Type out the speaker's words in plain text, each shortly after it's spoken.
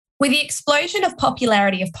With the explosion of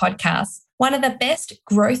popularity of podcasts, one of the best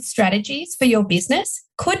growth strategies for your business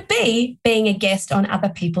could be being a guest on other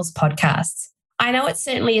people's podcasts. I know it's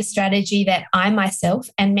certainly a strategy that I myself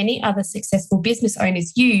and many other successful business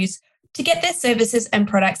owners use to get their services and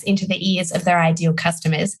products into the ears of their ideal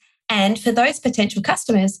customers, and for those potential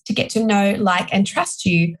customers to get to know, like, and trust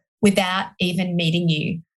you without even meeting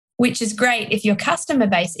you, which is great if your customer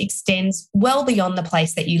base extends well beyond the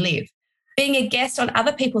place that you live. Being a guest on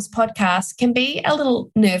other people's podcasts can be a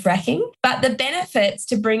little nerve-wracking, but the benefits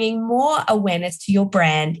to bringing more awareness to your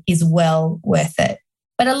brand is well worth it.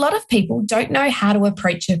 But a lot of people don't know how to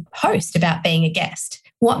approach a host about being a guest.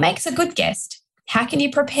 What makes a good guest? How can you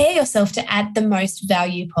prepare yourself to add the most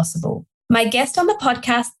value possible? My guest on the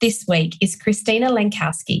podcast this week is Christina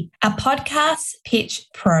Lenkowski, a podcast pitch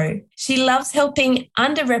pro. She loves helping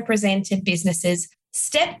underrepresented businesses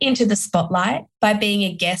step into the spotlight by being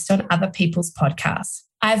a guest on other people's podcasts.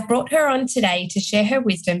 I've brought her on today to share her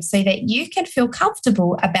wisdom so that you can feel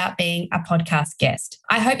comfortable about being a podcast guest.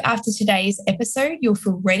 I hope after today's episode, you'll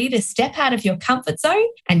feel ready to step out of your comfort zone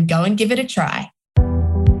and go and give it a try.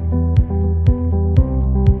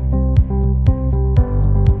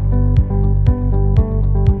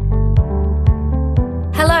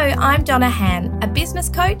 Hello, I'm Donna Han, a business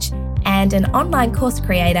coach and an online course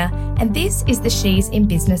creator, and this is the She's in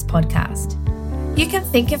Business podcast. You can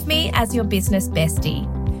think of me as your business bestie,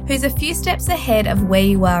 who's a few steps ahead of where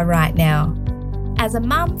you are right now. As a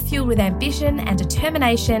mum fueled with ambition and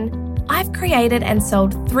determination, I've created and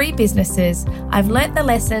sold 3 businesses. I've learnt the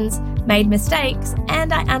lessons, made mistakes,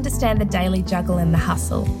 and I understand the daily juggle and the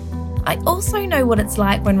hustle. I also know what it's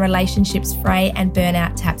like when relationships fray and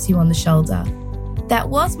burnout taps you on the shoulder. That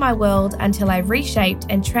was my world until I reshaped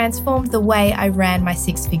and transformed the way I ran my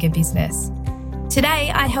 6-figure business. Today,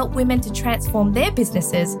 I help women to transform their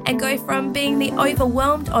businesses and go from being the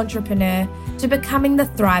overwhelmed entrepreneur to becoming the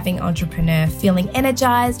thriving entrepreneur, feeling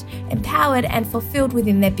energized, empowered, and fulfilled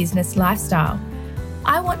within their business lifestyle.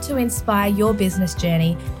 I want to inspire your business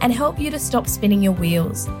journey and help you to stop spinning your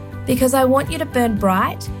wheels, because I want you to burn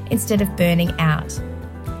bright instead of burning out.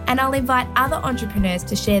 And I'll invite other entrepreneurs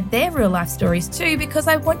to share their real life stories too, because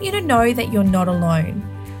I want you to know that you're not alone.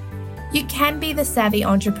 You can be the savvy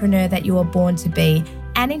entrepreneur that you were born to be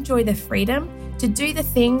and enjoy the freedom to do the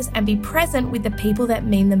things and be present with the people that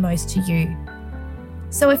mean the most to you.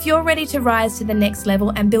 So if you're ready to rise to the next level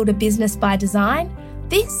and build a business by design,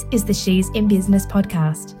 this is the She's in Business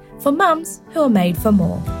podcast for mums who are made for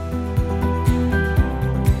more.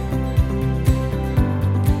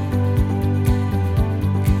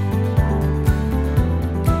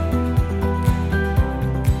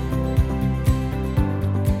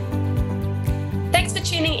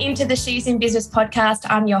 Into the She's in Business podcast.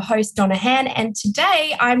 I'm your host, Donna Han, and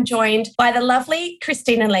today I'm joined by the lovely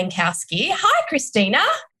Christina Lenkowski. Hi, Christina.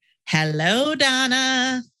 Hello,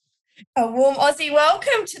 Donna. A warm Aussie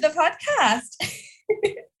welcome to the podcast.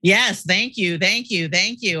 Yes, thank you.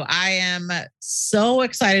 I am so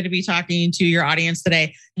excited to be talking to your audience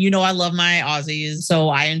today. You know, I love my Aussies, so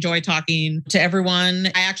I enjoy talking to everyone.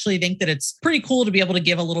 I actually think that it's pretty cool to be able to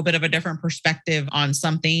give a little bit of a different perspective on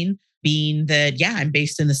something, being that, I'm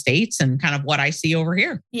based in the States and kind of what I see over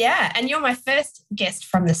here. Yeah. And you're my first guest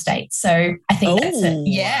from the States. So I think that's it.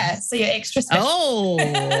 Yeah. So you're extra special.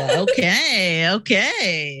 Okay.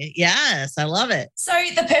 Yes. I love it. So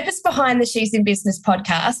the purpose behind the She's in Business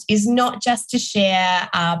podcast is not just to share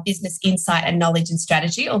our business insight and knowledge and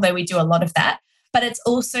strategy, although we do a lot of that, but it's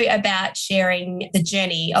also about sharing the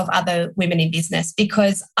journey of other women in business,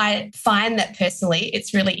 because I find that personally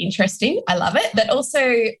it's really interesting. I love it. But also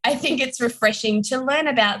I think it's refreshing to learn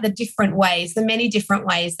about the many different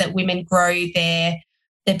ways that women grow their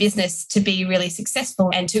business to be really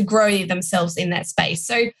successful and to grow themselves in that space.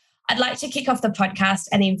 So I'd like to kick off the podcast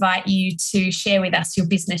and invite you to share with us your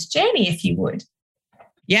business journey, if you would.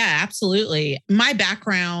 Yeah, absolutely. My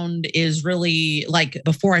background is really, like,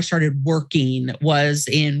 before I started working was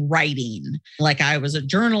in writing. Like, I was a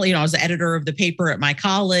journal, I was the editor of the paper at my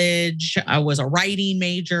college. I was a writing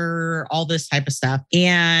major, all this type of stuff.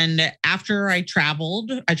 And after I traveled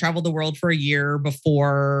the world for a year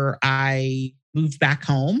before I moved back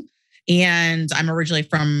home. And I'm originally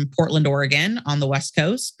from Portland, Oregon on the West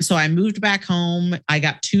Coast. So I moved back home. I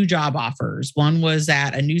got 2 job offers. One was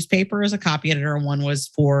at a newspaper as a copy editor, and one was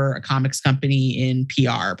for a comics company in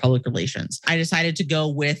PR, public relations. I decided to go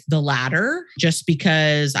with the latter just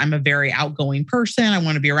because I'm a very outgoing person. I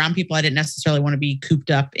want to be around people. I didn't necessarily want to be cooped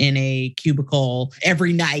up in a cubicle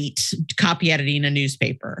every night copy editing a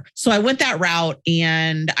newspaper. So I went that route,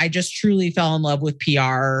 and I just truly fell in love with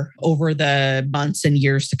PR over the months and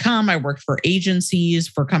years to come. I worked for agencies,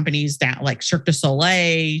 for companies that like Cirque du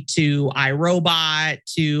Soleil to iRobot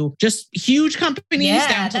to just huge companies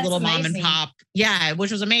down to little mom and pop. Yeah,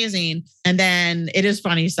 which was amazing. And then it is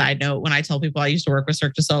funny, side note, when I tell people I used to work with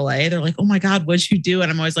Cirque du Soleil, they're like, oh my God, what'd you do? And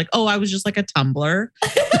I'm always like, oh, I was just like a Tumblr.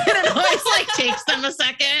 And it always like takes them a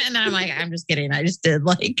second. And then I'm like, I'm just kidding. I just did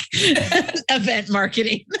like event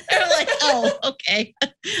marketing. They're like, oh, okay.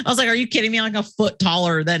 I was like, are you kidding me? I'm like a foot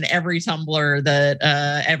taller than every Tumblr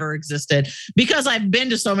that ever existed, because I've been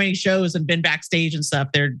to so many shows and been backstage and stuff.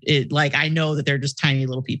 I know that they're just tiny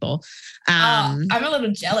little people. I'm a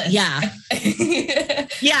little jealous. Yeah.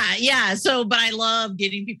 Yeah. So, but I love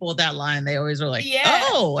getting people with that line. They always are like,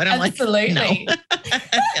 oh, and I'm absolutely. like, no.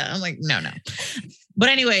 Yeah, I'm like, no. But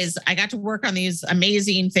anyways, I got to work on these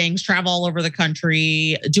amazing things, travel all over the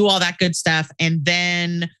country, do all that good stuff. And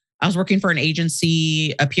then I was working for an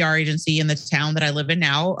agency, a PR agency in the town that I live in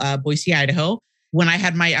now, Boise, Idaho. When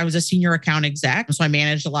I was a senior account exec. So I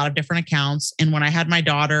managed a lot of different accounts. And when I had my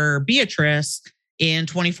daughter, Beatrice, in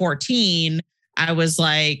 2014, I was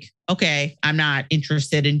like, okay, I'm not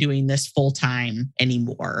interested in doing this full time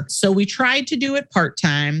anymore. So we tried to do it part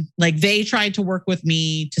time. Like they tried to work with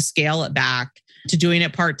me to scale it back to doing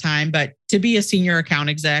it part time, but to be a senior account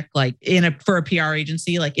exec, like for a PR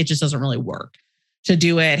agency, like it just doesn't really work. To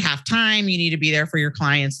do it half time, you need to be there for your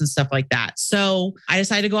clients and stuff like that. So I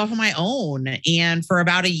decided to go off on my own. And for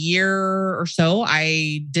about a year or so,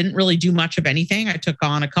 I didn't really do much of anything. I took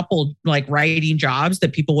on a couple like writing jobs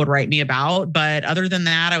that people would write me about. But other than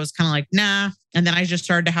that, I was kind of like, nah. And then I just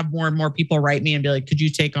started to have more and more people write me and be like, could you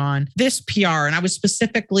take on this PR? And I was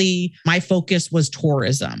my focus was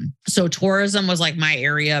tourism. So tourism was like my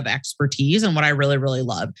area of expertise and what I really, really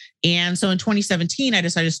love. And so in 2017, I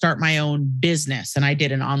decided to start my own business. And I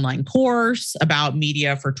did an online course about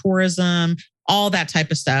media for tourism, all that type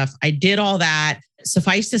of stuff. I did all that.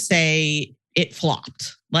 Suffice to say, it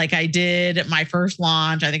flopped. Like I did my first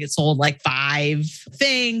launch. I think it sold like 5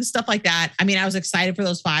 things, stuff like that. I mean, I was excited for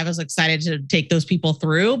those 5. I was excited to take those people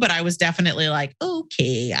through, but I was definitely like,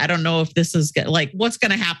 okay, I don't know if this is like, what's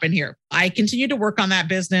going to happen here? I continued to work on that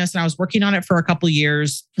business and I was working on it for a couple of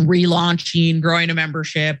years, relaunching, growing a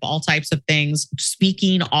membership, all types of things,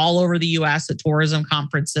 speaking all over the US at tourism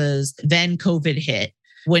conferences. Then COVID hit.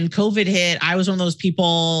 When COVID hit, I was one of those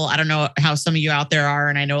people, I don't know how some of you out there are,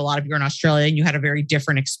 and I know a lot of you are in Australia and you had a very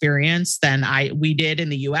different experience than we did in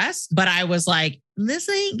the US, but I was like, this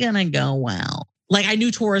ain't gonna go well. Like I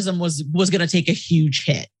knew tourism was gonna take a huge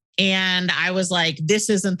hit. And I was like, this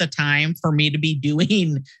isn't the time for me to be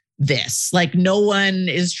doing this. Like no one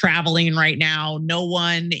is traveling right now. No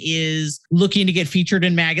one is looking to get featured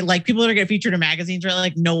in like people that are get featured in magazines, right?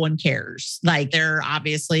 Like no one cares. Like they're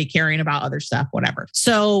obviously caring about other stuff, whatever.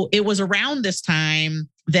 So it was around this time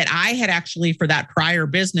that I had actually, for that prior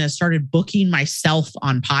business, started booking myself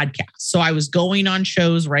on podcasts. So I was going on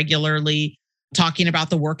shows regularly, talking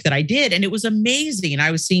about the work that I did. And it was amazing.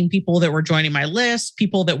 I was seeing people that were joining my list,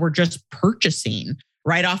 people that were just purchasing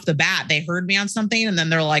right off the bat. They heard me on something and then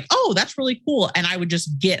they're like, oh, that's really cool. And I would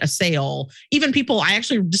just get a sale. Even people, I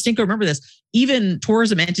actually distinctly remember this, even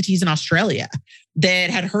tourism entities in Australia that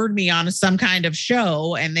had heard me on some kind of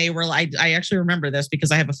show. And they were like, I actually remember this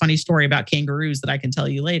because I have a funny story about kangaroos that I can tell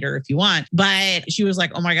you later if you want. But she was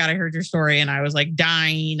like, oh my God, I heard your story. And I was like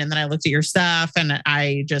dying. And then I looked at your stuff and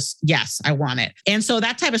I just, yes, I want it. And so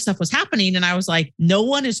that type of stuff was happening. And I was like, no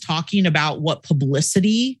one is talking about what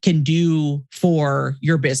publicity can do for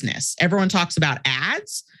your business. Everyone talks about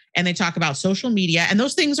ads. And they talk about social media, and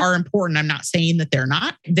those things are important. I'm not saying that they're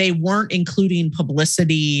not. They weren't including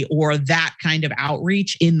publicity or that kind of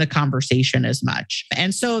outreach in the conversation as much.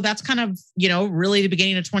 And so that's kind of, really the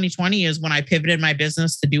beginning of 2020 is when I pivoted my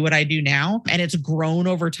business to do what I do now. And it's grown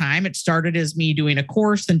over time. It started as me doing a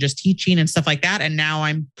course and just teaching and stuff like that. And now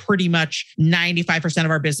I'm pretty much 95%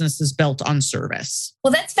 of our business is built on service.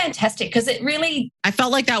 Well, that's fantastic because it really... I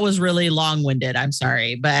felt like that was really long-winded. I'm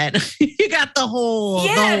sorry, but you got the whole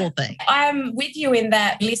thing. I'm with you in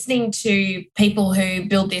that, listening to people who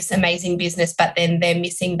build this amazing business, but then they're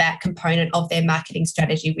missing that component of their marketing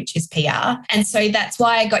strategy, which is PR. And so that's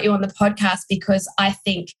why I got you on the podcast, because I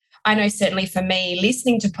know certainly for me,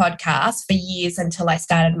 listening to podcasts for years until I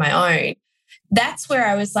started my own, that's where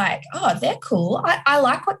I was like, oh, they're cool. I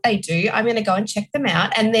like what they do. I'm going to go and check them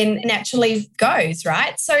out. And then naturally goes,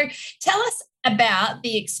 right? So tell us about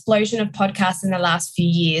the explosion of podcasts in the last few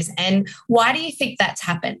years and why do you think that's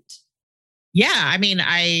happened? Yeah, I mean,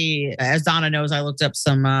 as Donna knows, I looked up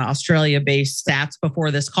some Australia-based stats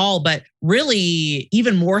before this call, but really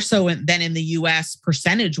even more so than in the US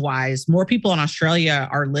percentage-wise, more people in Australia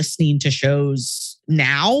are listening to shows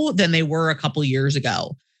now than they were a couple years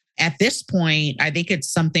ago. At this point, I think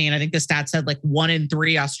it's something, I think the stat said like 1 in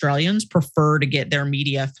 3 Australians prefer to get their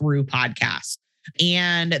media through podcasts.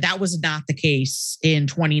 And that was not the case in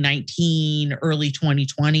 2019, early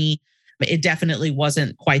 2020. It definitely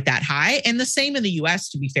wasn't quite that high. And the same in the US,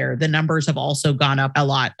 to be fair. The numbers have also gone up a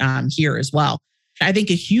lot here as well. I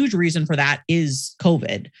think a huge reason for that is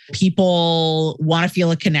COVID. People want to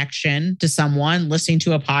feel a connection to someone listening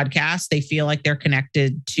to a podcast. They feel like they're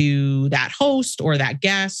connected to that host or that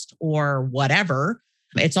guest or whatever.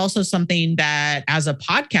 It's also something that as a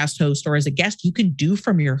podcast host or as a guest, you can do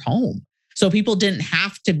from your home. So people didn't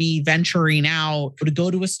have to be venturing out to go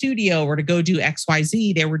to a studio or to go do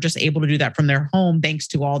XYZ. They were just able to do that from their home thanks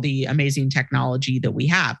to all the amazing technology that we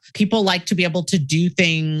have. People like to be able to do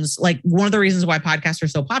things like one of the reasons why podcasts are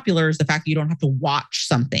so popular is the fact that you don't have to watch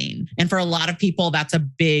something. And for a lot of people, that's a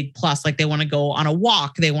big plus. Like they want to go on a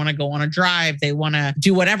walk, they want to go on a drive, they want to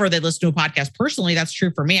do whatever. They listen to a podcast. Personally, that's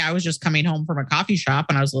true for me. I was just coming home from a coffee shop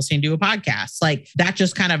and I was listening to a podcast. Like that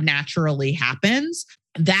just kind of naturally happens.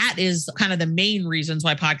 That is kind of the main reasons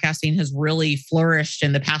why podcasting has really flourished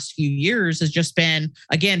in the past few years has just been,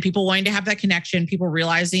 again, people wanting to have that connection, people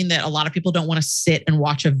realizing that a lot of people don't want to sit and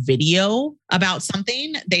watch a video about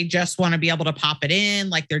something. They just want to be able to pop it in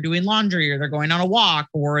like they're doing laundry or they're going on a walk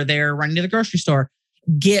or they're running to the grocery store.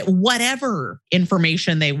 Get whatever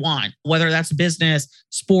information they want, whether that's business,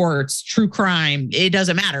 sports, true crime, it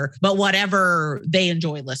doesn't matter, but whatever they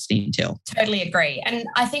enjoy listening to. Totally agree. And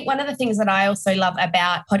I think one of the things that I also love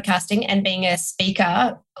about podcasting and being a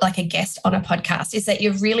speaker, like a guest on a podcast, is that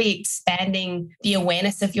you're really expanding the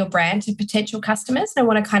awareness of your brand to potential customers. And I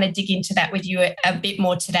want to kind of dig into that with you a bit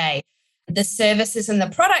more today. The services and the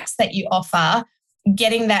products that you offer,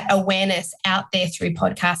 getting that awareness out there through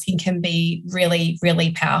podcasting can be really,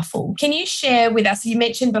 really powerful. Can you share with us, you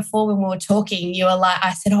mentioned before when we were talking, you were like,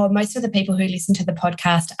 I said, most of the people who listen to the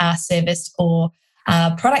podcast are service or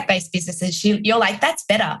product-based businesses. You're like, that's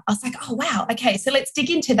better. I was like, oh, wow. Okay, so let's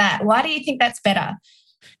dig into that. Why do you think that's better?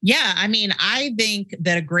 Yeah, I mean, I think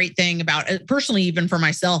that a great thing about it, personally, even for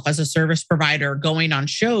myself as a service provider going on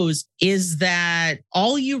shows, is that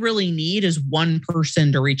all you really need is one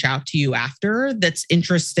person to reach out to you after that's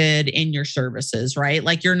interested in your services, right?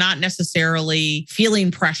 Like you're not necessarily feeling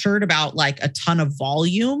pressured about like a ton of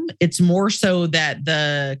volume. It's more so that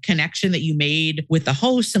the connection that you made with the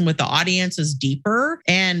host and with the audience is deeper.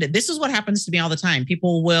 And this is what happens to me all the time.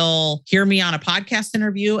 People will hear me on a podcast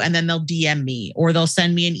interview and then they'll DM me or they'll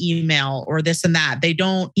send me an email or this and that. They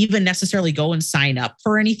don't even necessarily go and sign up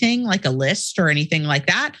for anything like a list or anything like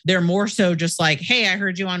that. They're more so just like, hey, I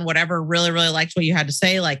heard you on whatever, really, really liked what you had to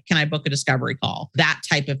say. Like, can I book a discovery call? That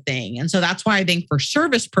type of thing. And so that's why I think for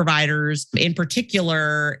service providers in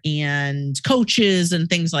particular and coaches and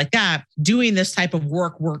things like that, doing this type of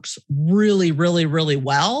work works really, really, really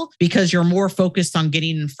well because you're more focused on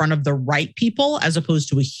getting in front of the right people as opposed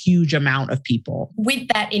to a huge amount of people. With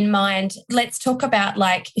that in mind, let's talk about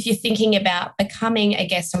like, if you're thinking about becoming a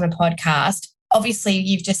guest on a podcast, obviously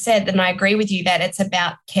you've just said, and I agree with you, that it's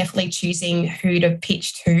about carefully choosing who to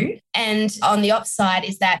pitch to. And on the upside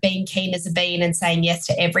is that being keen as a bean and saying yes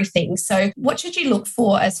to everything. So what should you look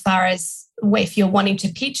for as far as if you're wanting to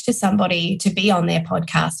pitch to somebody to be on their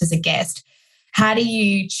podcast as a guest? How do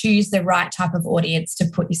you choose the right type of audience to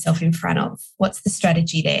put yourself in front of? What's the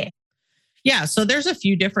strategy there? Yeah, so there's a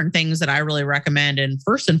few different things that I really recommend. And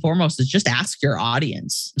first and foremost is just ask your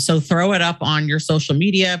audience. So throw it up on your social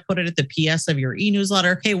media, put it at the PS of your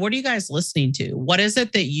e-newsletter. Hey, what are you guys listening to? What is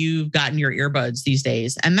it that you've got in your earbuds these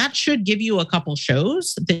days? And that should give you a couple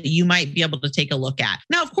shows that you might be able to take a look at.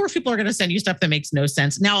 Now, of course, people are going to send you stuff that makes no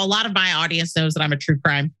sense. Now, a lot of my audience knows that I'm a true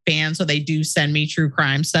crime fan, so they do send me true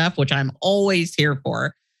crime stuff, which I'm always here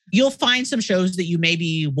for. You'll find some shows that you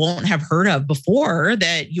maybe won't have heard of before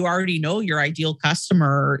that you already know your ideal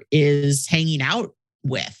customer is hanging out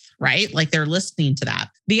with, right? Like they're listening to that.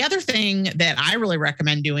 The other thing that I really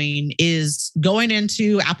recommend doing is going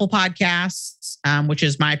into Apple Podcasts, which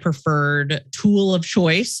is my preferred tool of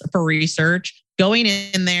choice for research, going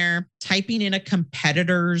in there, typing in a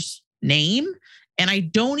competitor's name. And I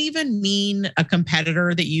don't even mean a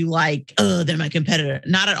competitor that you like, oh, they're my competitor.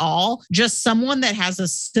 Not at all. Just someone that has a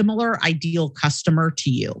similar ideal customer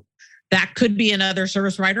to you. That could be another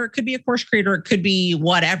service provider. It could be a course creator. It could be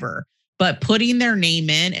whatever. But putting their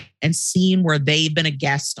name in and seeing where they've been a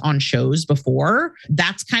guest on shows before,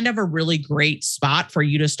 that's kind of a really great spot for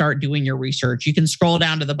you to start doing your research. You can scroll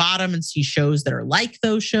down to the bottom and see shows that are like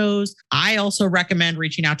those shows. I also recommend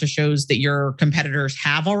reaching out to shows that your competitors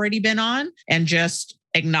have already been on and just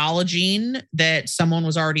acknowledging that someone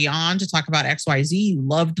was already on to talk about XYZ. You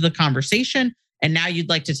loved the conversation, and now you'd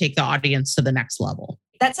like to take the audience to the next level.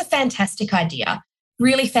 That's a fantastic idea.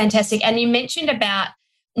 Really fantastic. And you mentioned about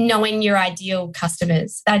knowing your ideal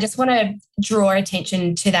customers. I just want to draw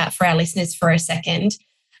attention to that for our listeners for a second,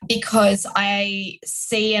 because I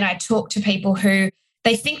see and I talk to people who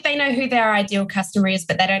they think they know who their ideal customer is,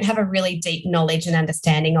 but they don't have a really deep knowledge and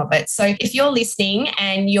understanding of it. So if you're listening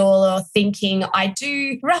and you're thinking, I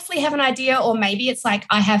do roughly have an idea, or maybe it's like,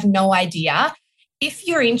 I have no idea. If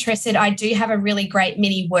you're interested, I do have a really great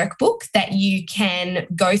mini workbook that you can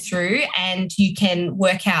go through and you can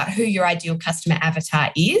work out who your ideal customer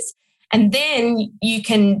avatar is. And then you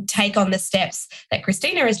can take on the steps that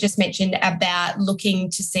Christina has just mentioned about looking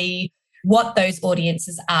to see what those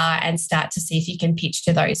audiences are and start to see if you can pitch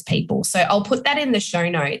to those people. So I'll put that in the show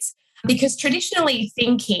notes, because traditionally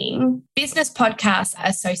thinking, business podcasts are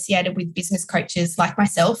associated with business coaches like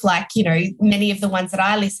myself, like, many of the ones that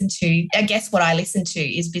I listen to, I guess what I listen to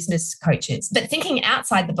is business coaches. But thinking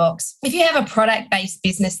outside the box, if you have a product-based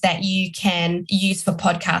business that you can use for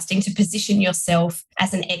podcasting to position yourself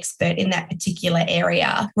as an expert in that particular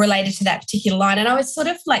area related to that particular line. And I was sort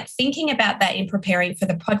of like thinking about that in preparing for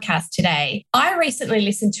the podcast today. I recently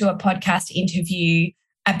listened to a podcast interview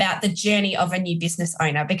about the journey of a new business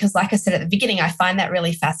owner, because like I said at the beginning, I find that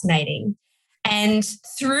really fascinating. And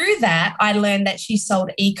through that, I learned that she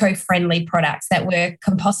sold eco-friendly products that were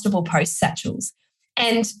compostable post satchels.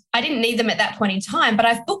 And I didn't need them at that point in time, but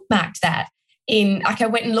I've bookmarked that. I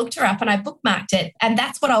went and looked her up and I bookmarked it, and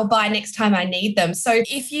that's what I'll buy next time I need them. So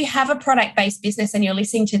if you have a product-based business and you're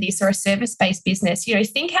listening to this, or a service-based business,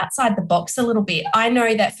 think outside the box a little bit. I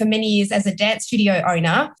know that for many years as a dance studio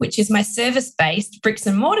owner, which is my service-based bricks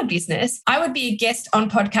and mortar business, I would be a guest on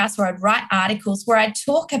podcasts where I'd write articles where I'd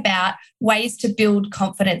talk about ways to build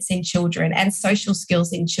confidence in children and social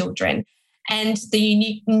skills in children, and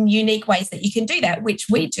the unique ways that you can do that, which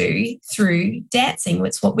we do through dancing.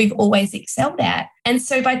 It's what we've always excelled at. And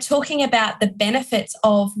so by talking about the benefits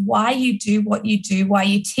of why you do what you do, why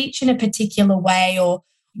you teach in a particular way, or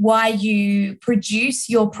why you produce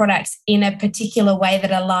your products in a particular way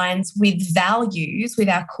that aligns with values, with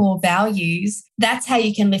our core values, that's how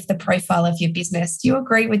you can lift the profile of your business. Do you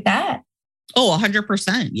agree with that? Oh,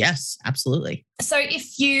 100%. Yes, absolutely. So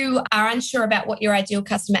if you are unsure about what your ideal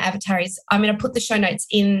customer avatar is, I'm going to put the show notes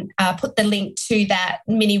in, put the link to that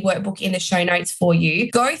mini workbook in the show notes for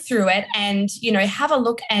you. Go through it and, have a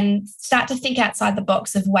look and start to think outside the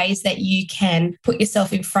box of ways that you can put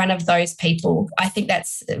yourself in front of those people. I think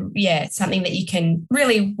that's, something that you can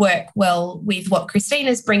really work well with what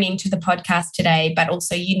Christina's bringing to the podcast today, but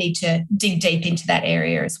also you need to dig deep into that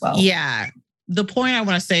area as well. Yeah. The point I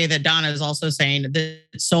want to say that Donna is also saying that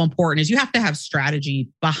it's so important is you have to have strategy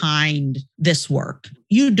behind this work.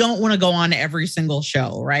 You don't want to go on every single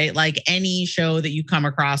show, right? Like any show that you come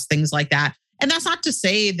across, things like that. And that's not to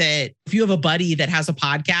say that if you have a buddy that has a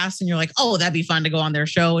podcast and you're like, oh, that'd be fun to go on their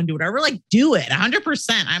show and do whatever, like do it 100%.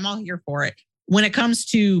 I'm all here for it. When it comes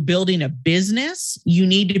to building a business, you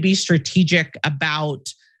need to be strategic about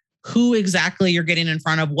who exactly you're getting in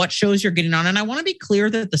front of, what shows you're getting on. And I want to be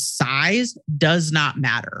clear that the size does not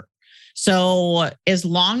matter. So as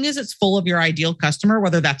long as it's full of your ideal customer,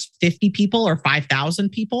 whether that's 50 people or 5,000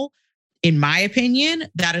 people, in my opinion,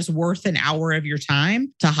 that is worth an hour of your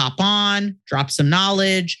time to hop on, drop some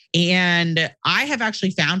knowledge. And I have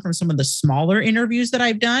actually found from some of the smaller interviews that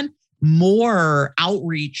I've done, more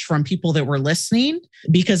outreach from people that were listening,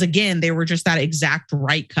 because again, they were just that exact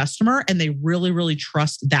right customer and they really, really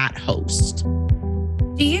trust that host.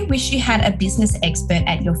 Do you wish you had a business expert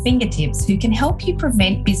at your fingertips who can help you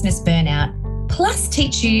prevent business burnout, plus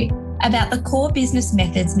teach you about the core business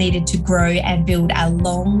methods needed to grow and build a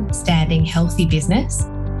long-standing healthy business,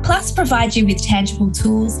 plus provide you with tangible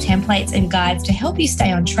tools, templates, and guides to help you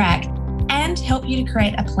stay on track and help you to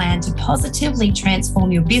create a plan to positively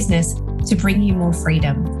transform your business to bring you more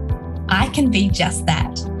freedom? I can be just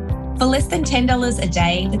that. For less than $10 a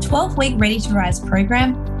day, the 12-week Ready to Rise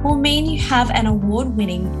program will mean you have an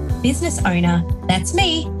award-winning business owner, that's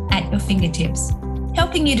me, at your fingertips,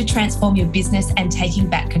 helping you to transform your business and taking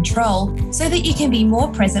back control so that you can be more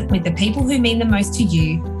present with the people who mean the most to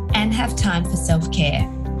you and have time for self-care.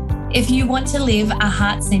 If you want to live a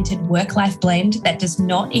heart-centered work-life blend that does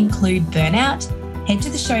not include burnout, head to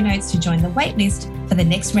the show notes to join the waitlist for the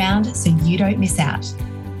next round so you don't miss out.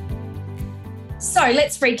 So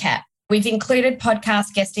let's recap. We've included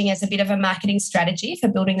podcast guesting as a bit of a marketing strategy for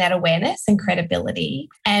building that awareness and credibility.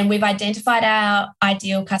 And we've identified our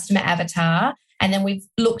ideal customer avatar And then we've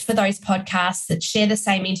looked for those podcasts that share the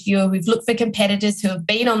same interviewer. We've looked for competitors who have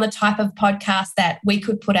been on the type of podcast that we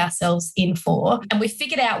could put ourselves in for. And we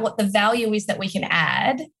figured out what the value is that we can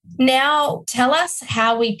add. Now, tell us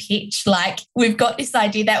how we pitch. Like, we've got this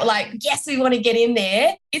idea that yes, we want to get in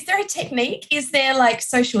there. Is there a technique? Is there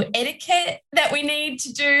social etiquette that we need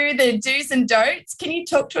to do, the do's and don'ts? Can you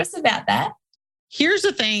talk to us about that? Here's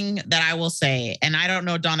the thing that I will say, and I don't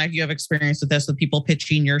know, Donna, if you have experience with this with people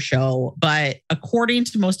pitching your show, but according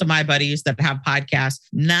to most of my buddies that have podcasts,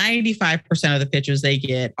 95% of the pitches they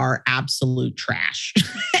get are absolute trash.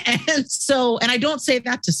 And I don't say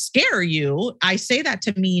that to scare you. I say that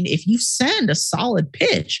to mean if you send a solid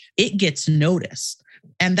pitch, it gets noticed.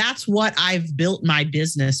 And that's what I've built my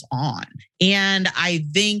business on. And I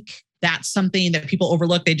think that's something that people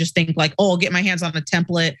overlook. They just think I'll get my hands on a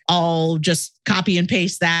template. I'll just copy and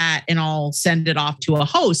paste that and I'll send it off to a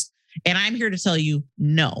host. And I'm here to tell you,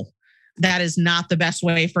 no, that is not the best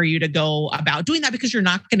way for you to go about doing that, because you're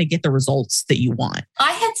not going to get the results that you want.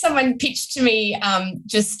 I had someone pitch to me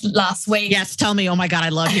just last week. Yes. Tell me. Oh my God. I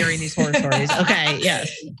love hearing these horror stories. Okay.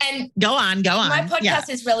 Yes. And go on. My podcast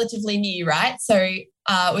is relatively new, right? So it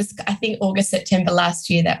was, I think, August, September last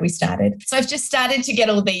year that we started. So I've just started to get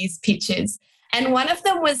all these pitches. And one of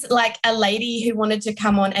them was a lady who wanted to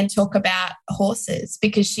come on and talk about horses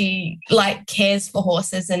because she cares for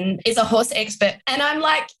horses and is a horse expert. And I'm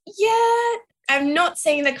yeah, I'm not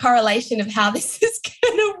seeing the correlation of how this is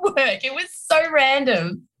going to work. It was so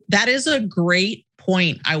random. That is a great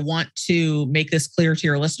point. I want to make this clear to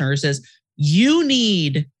your listeners is you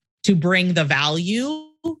need to bring the value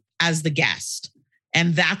as the guest.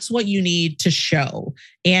 And that's what you need to show.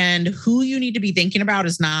 And who you need to be thinking about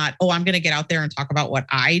is not, I'm going to get out there and talk about what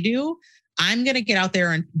I do. I'm going to get out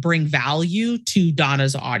there and bring value to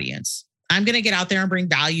Donna's audience. I'm going to get out there and bring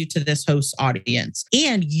value to this host's audience.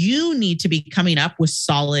 And you need to be coming up with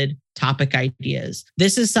solid topic ideas.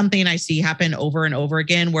 This is something I see happen over and over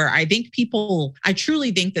again, where I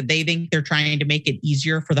truly think that they think they're trying to make it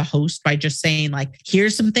easier for the host by just saying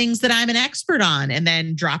here's some things that I'm an expert on, and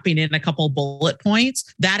then dropping in a couple bullet points.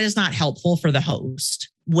 That is not helpful for the host.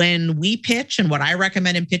 When we pitch, and what I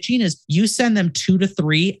recommend in pitching is you send them 2 to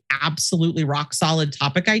 3 absolutely rock solid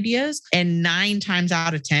topic ideas. And 9 times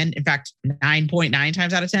out of 10, in fact, 9.9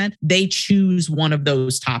 times out of 10, they choose one of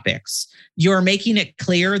those topics. You're making it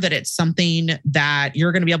clear that it's something that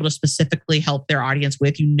you're going to be able to specifically help their audience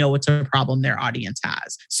with. You know, it's a problem their audience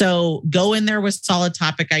has. So go in there with solid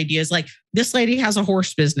topic ideas. This lady has a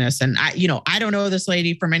horse business, and I don't know this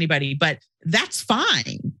lady from anybody, but that's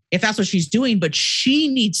fine if that's what she's doing, but she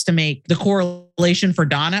needs to make the correlation for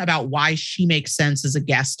Donna about why she makes sense as a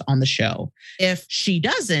guest on the show. If she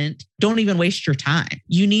doesn't, don't even waste your time.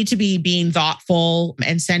 You need to be being thoughtful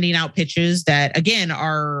and sending out pitches that, again,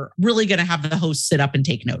 are really going to have the host sit up and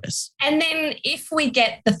take notice. And then if we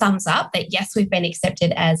get the thumbs up that, yes, we've been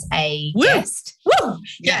accepted as a guest. Woo!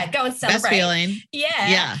 Yeah, go and celebrate. Best feeling.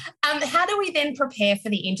 Yeah. How do we then prepare for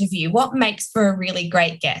the interview? What makes for a really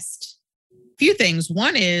great guest? Few things.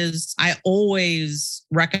 One is I always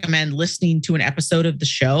recommend listening to an episode of the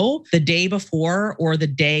show the day before or the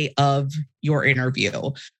day of your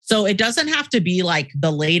interview. So it doesn't have to be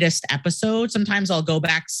the latest episode. Sometimes I'll go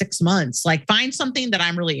back 6 months, find something that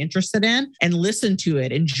I'm really interested in and listen to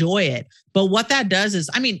it, enjoy it. But what that does is,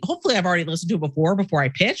 hopefully I've already listened to it before I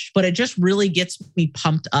pitch, but it just really gets me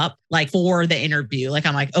pumped up for the interview.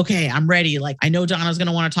 I'm okay, I'm ready. I know Donna's going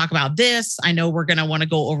to want to talk about this. I know we're going to want to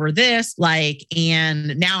go over this,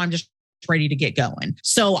 and now I'm just ready to get going.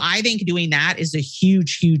 So I think doing that is a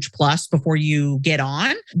huge, huge plus before you get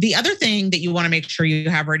on. The other thing that you want to make sure you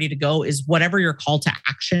have ready to go is whatever your call to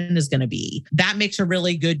action is going to be. That makes a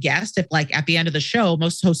really good guest. If at the end of the show,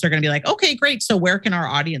 most hosts are going to be okay, great. So where can our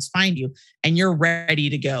audience find you? And you're ready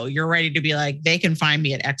to go. You're ready to be they can find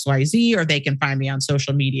me at XYZ, or they can find me on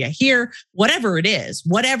social media here, whatever it is,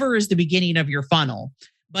 whatever is the beginning of your funnel.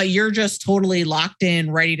 But you're just totally locked in,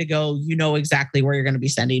 ready to go. You know exactly where you're going to be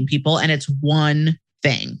sending people. And it's one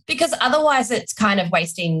thing. Because otherwise it's kind of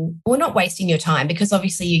not wasting your time, because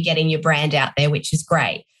obviously you're getting your brand out there, which is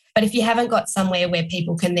great. But if you haven't got somewhere where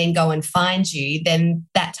people can then go and find you, then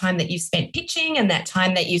that time that you've spent pitching and that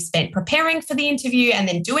time that you've spent preparing for the interview and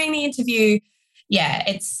then doing the interview,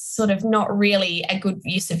 it's sort of not really a good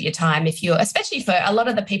use of your time especially for a lot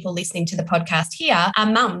of the people listening to the podcast here are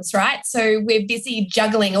mums, right? So we're busy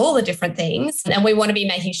juggling all the different things, and we want to be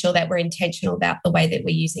making sure that we're intentional about the way that we're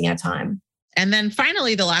using our time. And then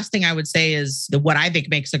finally, the last thing I would say is what I think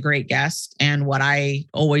makes a great guest and what I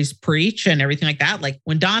always preach and everything like that. Like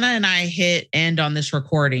when Donna and I hit end on this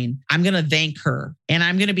recording, I'm going to thank her. And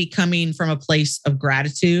I'm going to be coming from a place of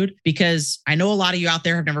gratitude because I know a lot of you out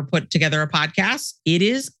there have never put together a podcast. It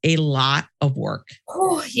is a lot of work.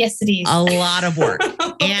 Oh, yes, it is. A lot of work.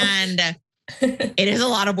 And it is a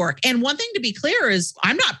lot of work. And one thing to be clear is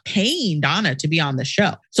I'm not paying Donna to be on the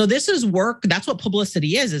show. So this is work. That's what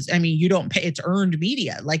publicity is. I mean, you don't pay, it's earned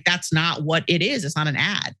media. Like that's not what it is. It's not an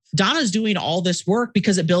ad. Donna's doing all this work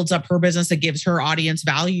because it builds up her business. It gives her audience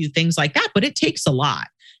value, things like that, but it takes a lot.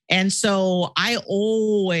 And so I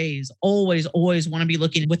always want to be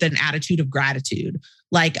looking with an attitude of gratitude,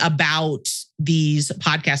 like about these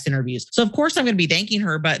podcast interviews. So of course I'm going to be thanking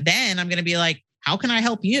her, but then I'm going to be like, how can I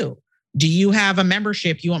help you? Do you have a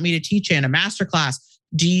membership you want me to teach in, a masterclass?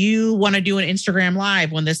 Do you want to do an Instagram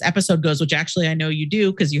live when this episode goes, which actually I know you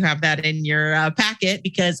do because you have that in your packet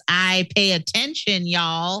because I pay attention,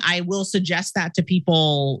 y'all. I will suggest that to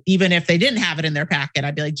people, even if they didn't have it in their packet.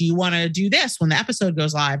 I'd be like, do you want to do this when the episode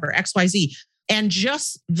goes live or XYZ? And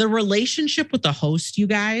just the relationship with the host, you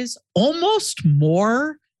guys, almost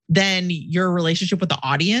more than your relationship with the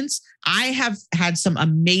audience. I have had some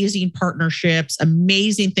amazing partnerships,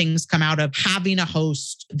 amazing things come out of having a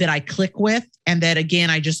host that I click with. And that again,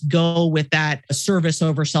 I just go with that service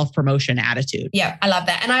over self-promotion attitude. Yeah, I love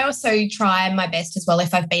that. And I also try my best as well,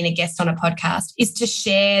 if I've been a guest on a podcast, is to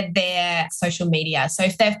share their social media. So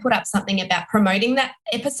if they've put up something about promoting that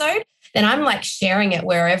episode, then I'm like sharing it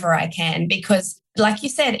wherever I can, because like you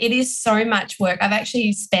said, it is so much work. I've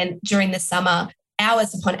actually spent during the summer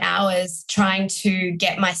hours upon hours trying to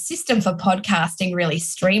get my system for podcasting really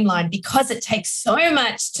streamlined because it takes so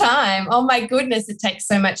much time. Oh my goodness, it takes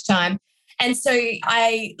so much time. And so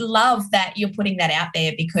I love that you're putting that out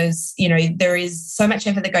there because, you know, there is so much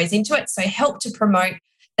effort that goes into it. So help to promote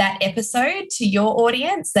that episode to your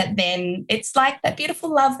audience, that then it's like that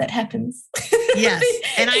beautiful love that happens. Yes.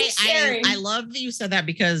 And I love that you said that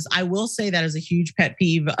because I will say that is a huge pet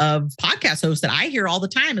peeve of podcast hosts that I hear all the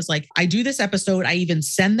time is like, I do this episode. I even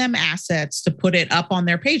send them assets to put it up on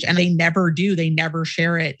their page and they never do. They never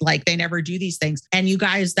share it. Like they never do these things. And you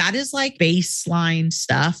guys, that is like baseline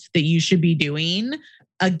stuff that you should be doing.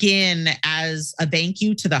 Again, as a thank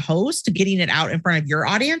you to the host, getting it out in front of your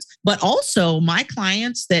audience, but also my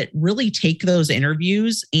clients that really take those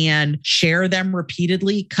interviews and share them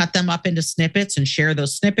repeatedly, cut them up into snippets and share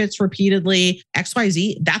those snippets repeatedly,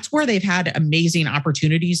 XYZ. That's where they've had amazing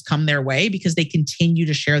opportunities come their way because they continue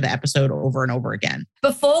to share the episode over and over again.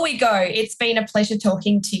 Before we go, it's been a pleasure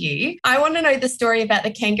talking to you. I want to know the story about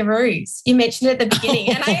the kangaroos. You mentioned it at the beginning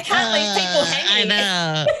and I can't leave people hanging.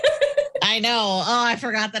 I know. Oh, I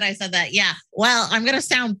forgot that I said that. Yeah. Well, I'm going to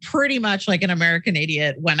sound pretty much like an American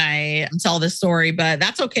idiot when I tell this story, but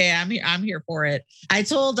that's okay. I'm here for it. I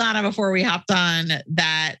told Donna before we hopped on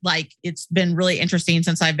that like it's been really interesting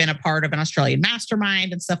since I've been a part of an Australian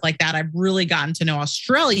mastermind and stuff like that. I've really gotten to know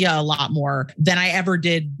Australia a lot more than I ever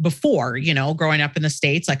did before, you know, growing up in the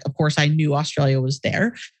States. Like, of course, I knew Australia was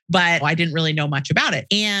there, but I didn't really know much about it.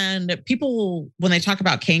 And people, when they talk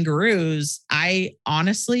about kangaroos, I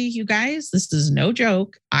honestly, you guys, this is no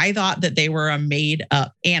joke. I thought that they were a made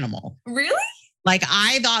up animal. Really? Like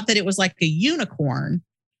I thought that it was like a unicorn.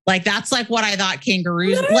 Like that's like what I thought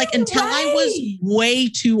kangaroos, like until I was way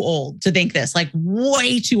too old to think this, like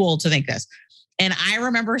way too old to think this. And I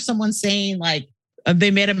remember someone saying like, they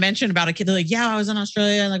made a mention about a kid. They're like, yeah, I was in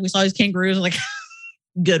Australia and like we saw these kangaroos. I'm like,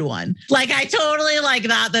 good one. Like I totally like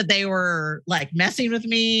thought that they were like messing with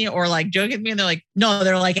me or like joking with me. And they're like, no,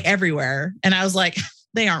 they're like everywhere. And I was like,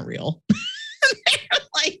 they aren't real. They're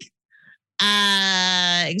like,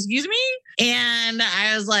 excuse me? And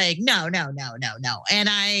I was like, no. And then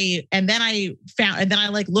I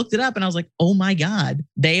like looked it up and I was like, oh my God,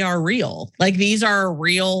 they are real. Like these are a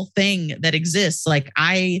real thing that exists. Like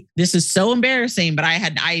this is so embarrassing, but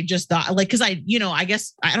I just thought like, cause I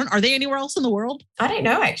guess are they anywhere else in the world? I don't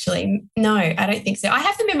know, actually. No, I don't think so. I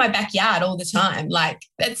have them in my backyard all the time. Like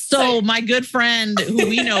that's so my good friend who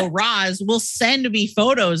we know, Roz, will send me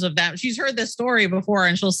photos of them. She's heard this story before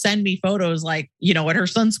and she'll send me photos like, you know, at her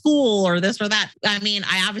son's school or this or that. I mean,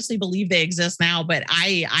 I obviously believe they exist now, but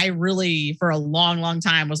I really for a long, long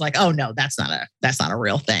time was like, oh no, that's not a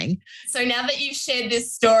real thing. So now that you've shared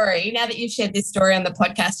this story on the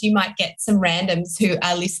podcast, you might get some randoms who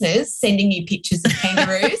are listeners sending you pictures of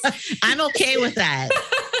kangaroos. I'm okay with that.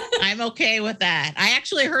 I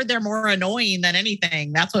actually heard they're more annoying than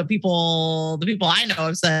anything. That's what the people I know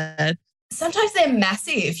have said. sometimes they're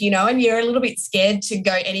massive, and you're a little bit scared to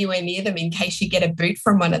go anywhere near them in case you get a boot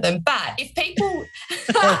from one of them. But if people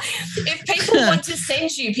want to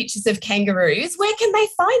send you pictures of kangaroos, where can they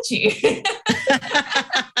find you?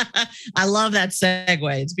 I love that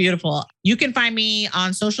segue. It's beautiful. You can find me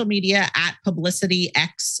on social media at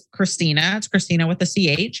PublicityXChristina. It's Christina with a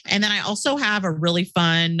CH. And then I also have a really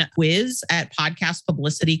fun quiz at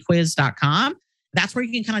podcastpublicityquiz.com. That's where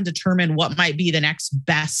you can kind of determine what might be the next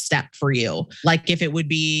best step for you. Like if it would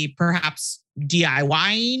be perhaps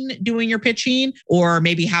DIYing, doing your pitching, or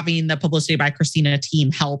maybe having the Publicity by Christina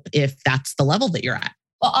team help if that's the level that you're at.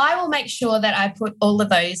 Well, I will make sure that I put all of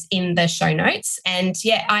those in the show notes. And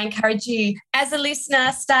I encourage you as a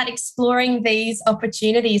listener, start exploring these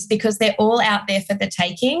opportunities because they're all out there for the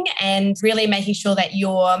taking, and really making sure that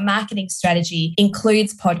your marketing strategy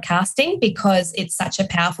includes podcasting because it's such a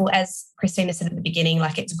powerful, as Christina said at the beginning,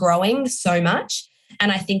 like it's growing so much.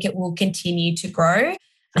 And I think it will continue to grow.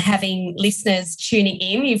 Having listeners tuning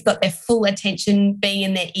in, you've got their full attention being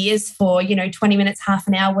in their ears for, 20 minutes, half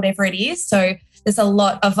an hour, whatever it is. So there's a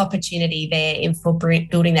lot of opportunity there for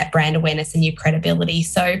building that brand awareness and your credibility.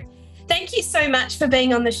 So thank you so much for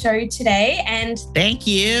being on the show today. And thank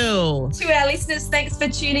you to our listeners. Thanks for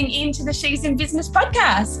tuning in to the She's in Business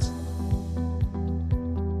podcast.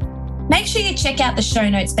 Make sure you check out the show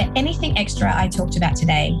notes for anything extra I talked about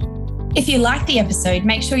today. If you like the episode,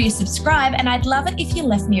 make sure you subscribe, and I'd love it if you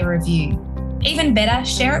left me a review. Even better,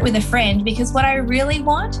 share it with a friend, because what I really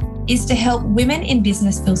want is to help women in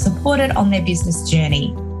business feel supported on their business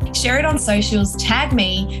journey. Share it on socials, tag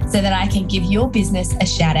me so that I can give your business a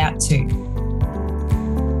shout out too.